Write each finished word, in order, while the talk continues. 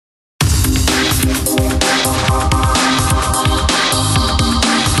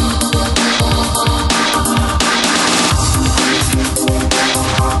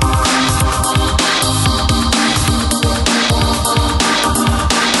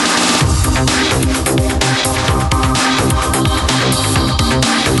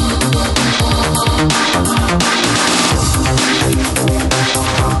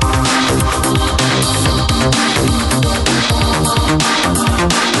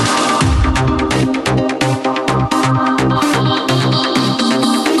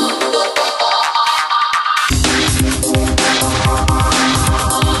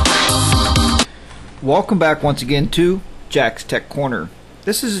Welcome back once again to Jack's Tech Corner.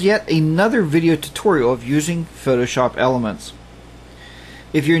 This is yet another video tutorial of using Photoshop Elements.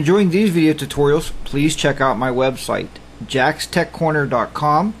 If you're enjoying these video tutorials, please check out my website,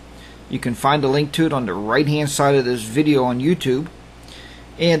 jackstechcorner.com. You can find a link to it on the right hand side of this video on YouTube.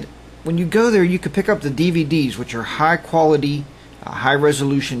 And when you go there, you can pick up the DVDs, which are high quality, high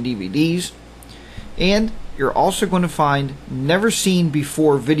resolution DVDs. And you're also going to find never seen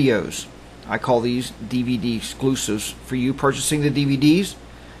before videos. I call these DVD exclusives. For you purchasing the DVDs,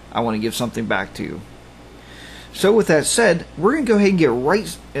 I want to give something back to you. So with that said, we're going to go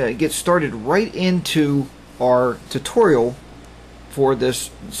ahead and get started right into our tutorial for this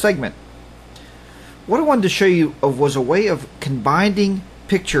segment. What I wanted to show you was a way of combining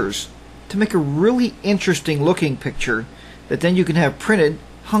pictures to make a really interesting looking picture that then you can have printed,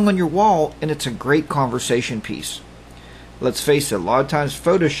 hung on your wall, and it's a great conversation piece. Let's face it, a lot of times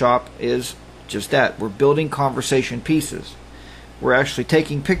Photoshop is just that. We're building conversation pieces. We're actually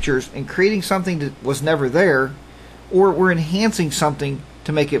taking pictures and creating something that was never there, or we're enhancing something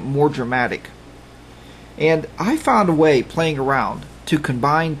to make it more dramatic. And I found a way, playing around, to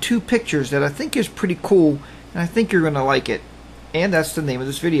combine two pictures that I think is pretty cool, and I think you're going to like it. And that's the name of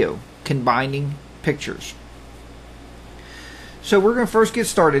this video, Combining Pictures. So we're going to first get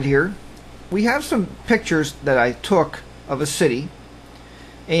started here. We have some pictures that I took of a city,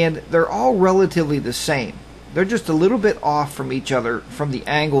 and they're all relatively the same. They're just a little bit off from each other from the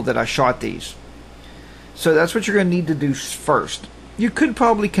angle that I shot these. So that's what you're going to need to do first. You could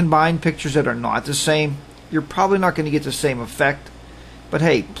probably combine pictures that are not the same. You're probably not going to get the same effect, but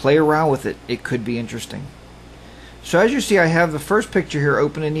hey, play around with it. It could be interesting. So as you see, I have the first picture here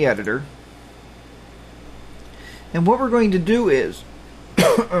open in the editor, and what we're going to do is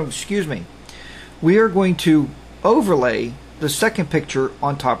excuse me, we are going to overlay the second picture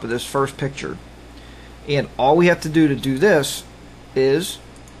on top of this first picture. And all we have to do this is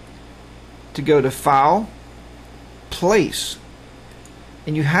to go to File, Place,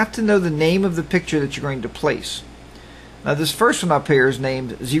 and you have to know the name of the picture that you're going to place. Now this first one up here is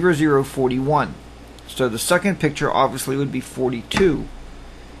named 0041, so the second picture obviously would be 42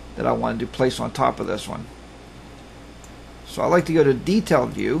 that I wanted to place on top of this one. So I like to go to Detail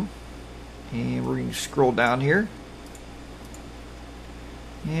View, and we're going to scroll down here,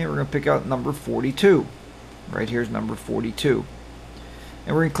 and we're going to pick out number 42. Right here is number 42,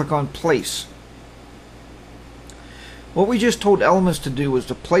 and we're going to click on Place. What we just told Elements to do was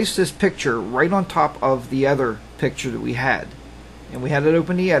to place this picture right on top of the other picture that we had, and we had it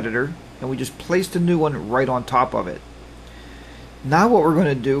open the editor, and we just placed a new one right on top of it. Now what we're going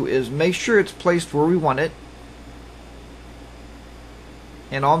to do is make sure it's placed where we want it.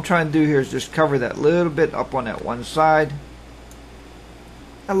 And all I'm trying to do here is just cover that little bit up on that one side.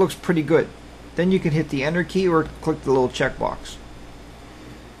 That looks pretty good. Then you can hit the Enter key or click the little checkbox.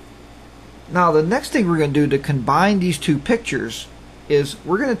 Now the next thing we're going to do to combine these two pictures is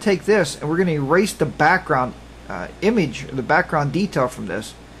we're going to take this and we're going to erase the background image, or the background detail from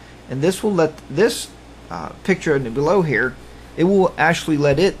this. And this will let this picture below here, it will actually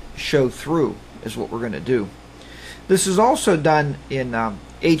let it show through, is what we're going to do. This is also done in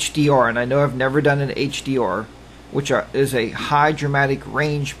HDR, and I know I've never done an HDR, which is a high dramatic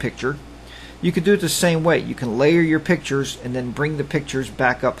range picture. You can do it the same way. You can layer your pictures and then bring the pictures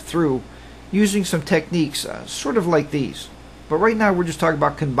back up through using some techniques sort of like these. But right now we're just talking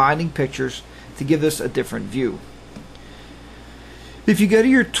about combining pictures to give this a different view. If you go to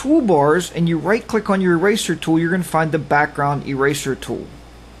your toolbars and you right click on your eraser tool, you're going to find the background eraser tool.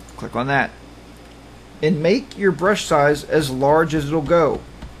 Click on that. And make your brush size as large as it'll go.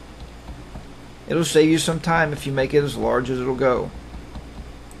 It'll save you some time if you make it as large as it'll go.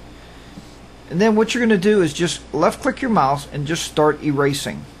 And then what you're going to do is just left click your mouse and just start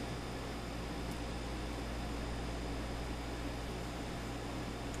erasing.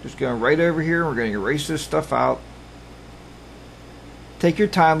 Just going right over here, we're going to erase this stuff out. Take your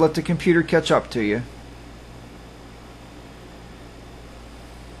time, let the computer catch up to you.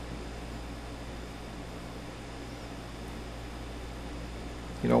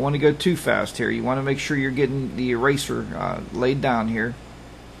 You don't want to go too fast here. You want to make sure you're getting the eraser laid down here.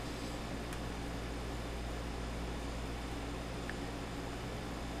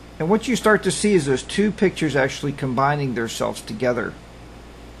 And what you start to see is those two pictures actually combining themselves together.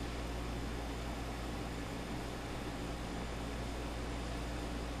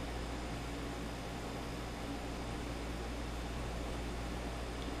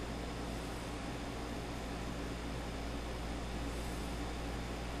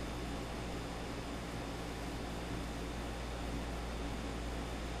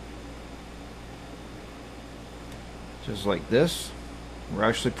 just like this. We're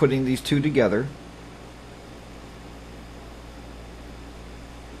actually putting these two together.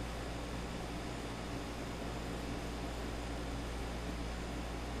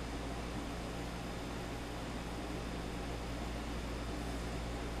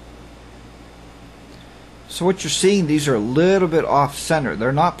 So what you're seeing, these are a little bit off center.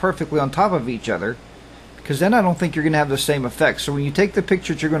 They're not perfectly on top of each other, because then I don't think you're going to have the same effect. So when you take the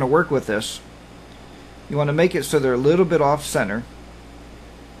pictures you're going to work with this, you want to make it so they're a little bit off center.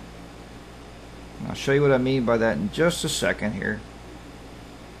 And I'll show you what I mean by that in just a second here.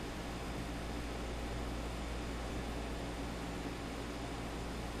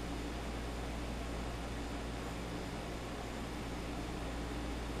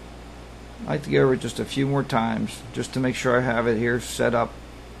 I like to go over it just a few more times just to make sure I have it here set up.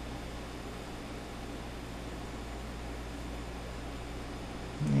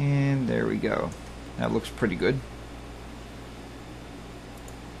 And there we go. That looks pretty good.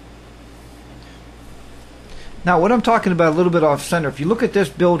 Now what I'm talking about a little bit off center, if you look at this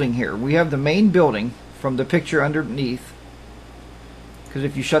building here, we have the main building from the picture underneath, because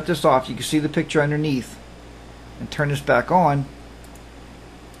if you shut this off you can see the picture underneath, and turn this back on,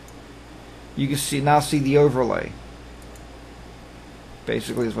 you can now see the overlay.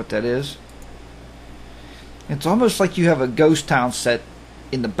 Basically is what that is. It's almost like you have a ghost town set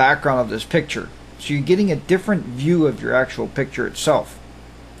in the background of this picture. So you're getting a different view of your actual picture itself.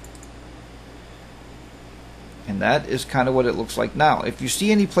 And that is kind of what it looks like now. If you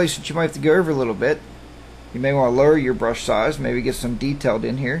see any place that you might have to go over a little bit, you may want to lower your brush size, maybe get some detailed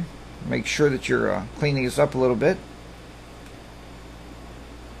in here. Make sure that you're cleaning this up a little bit.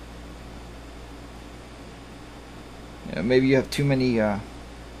 Maybe you have too many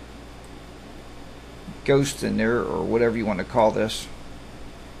ghosts in there, or whatever you want to call this.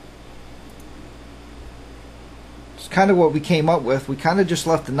 It's kind of what we came up with. We kind of just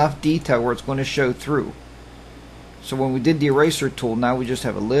left enough detail where it's going to show through. So when we did the eraser tool, now we just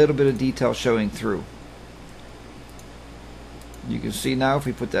have a little bit of detail showing through. You can see now if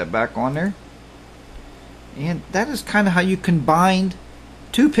we put that back on there. And that is kind of how you combined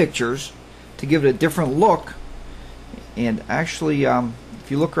two pictures to give it a different look. And actually, if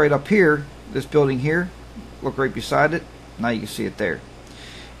you look right up here, this building here, look right beside it, now you can see it there.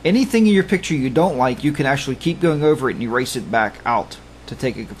 Anything in your picture you don't like, you can actually keep going over it and erase it back out to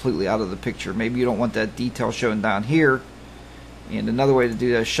take it completely out of the picture. Maybe you don't want that detail showing down here, and another way to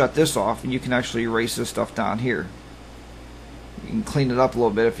do that is shut this off, and you can actually erase this stuff down here. You can clean it up a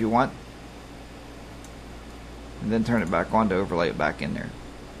little bit if you want, and then turn it back on to overlay it back in there.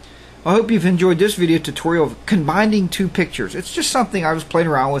 I hope you've enjoyed this video tutorial of combining two pictures. It's just something I was playing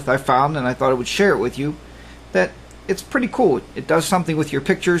around with, I found, and I thought I would share it with you. That it's pretty cool. It does something with your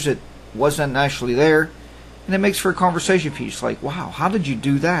pictures that wasn't actually there, and it makes for a conversation piece. Like, wow, how did you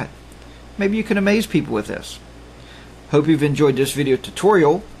do that? Maybe you can amaze people with this. Hope you've enjoyed this video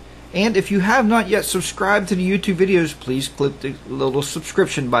tutorial, and if you have not yet subscribed to the YouTube videos, please click the little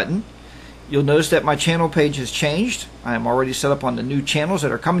subscription button. You'll notice that my channel page has changed. I am already set up on the new channels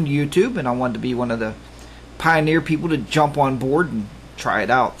that are coming to YouTube, and I wanted to be one of the pioneer people to jump on board and try it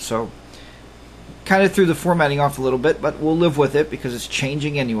out. So kind of threw the formatting off a little bit, but we'll live with it because it's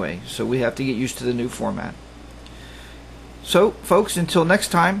changing anyway, so we have to get used to the new format. So folks, until next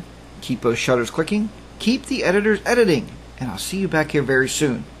time, keep those shutters clicking, keep the editors editing, and I'll see you back here very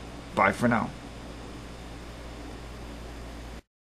soon. Bye for now.